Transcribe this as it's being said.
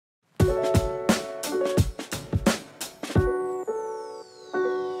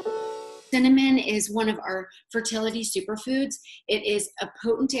cinnamon is one of our fertility superfoods. It is a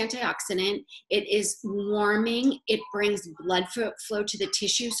potent antioxidant. It is warming. It brings blood flow to the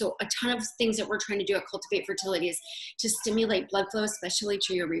tissue. So a ton of things that we're trying to do at Cultivate Fertility is to stimulate blood flow, especially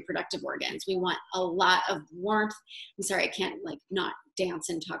to your reproductive organs. We want a lot of warmth. I'm sorry, I can't like not dance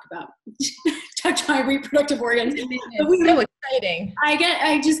and talk about touch my reproductive organs. It's so exciting.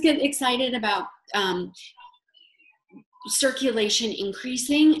 I just get excited about circulation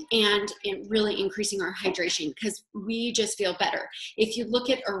increasing and it really increasing our hydration because we just feel better. If you look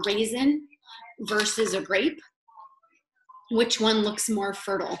at a raisin versus a grape, which one looks more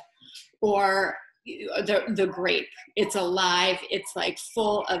fertile? Or the grape, it's alive, it's like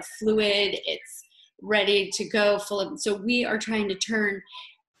full of fluid, it's ready to go, so we are trying to turn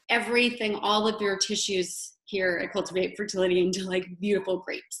everything, all of your tissues here at Cultivate Fertility into like beautiful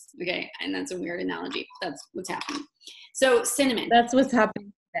grapes, okay? And that's a weird analogy. That's what's happening. So cinnamon. That's what's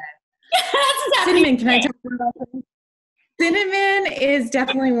happening today. That's what's happening Cinnamon, can today. I talk about that? Cinnamon is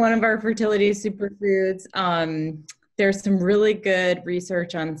definitely one of our fertility superfoods. There's some really good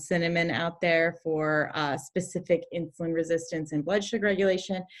research on cinnamon out there for specific insulin resistance and blood sugar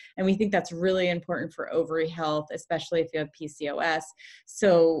regulation. And we think that's really important for ovary health, especially if you have PCOS.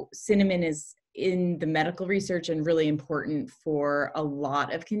 So cinnamon is in the medical research and really important for a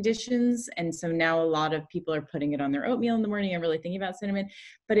lot of conditions. And so now a lot of people are putting it on their oatmeal in the morning and really thinking about cinnamon,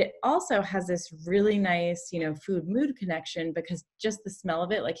 but it also has this really nice, food mood connection because just the smell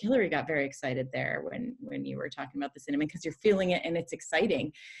of it, like Hillary got very excited there when you were talking about the cinnamon, because you're feeling it and it's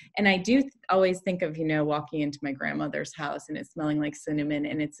exciting. And I do always think of, walking into my grandmother's house and it's smelling like cinnamon,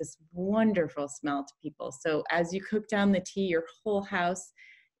 and it's this wonderful smell to people. So as you cook down the tea, your whole house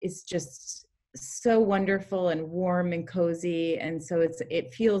is just so wonderful and warm and cozy. And so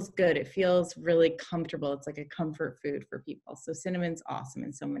it feels good. It feels really comfortable. It's like a comfort food for people. So cinnamon's awesome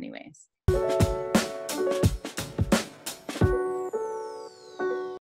in so many ways.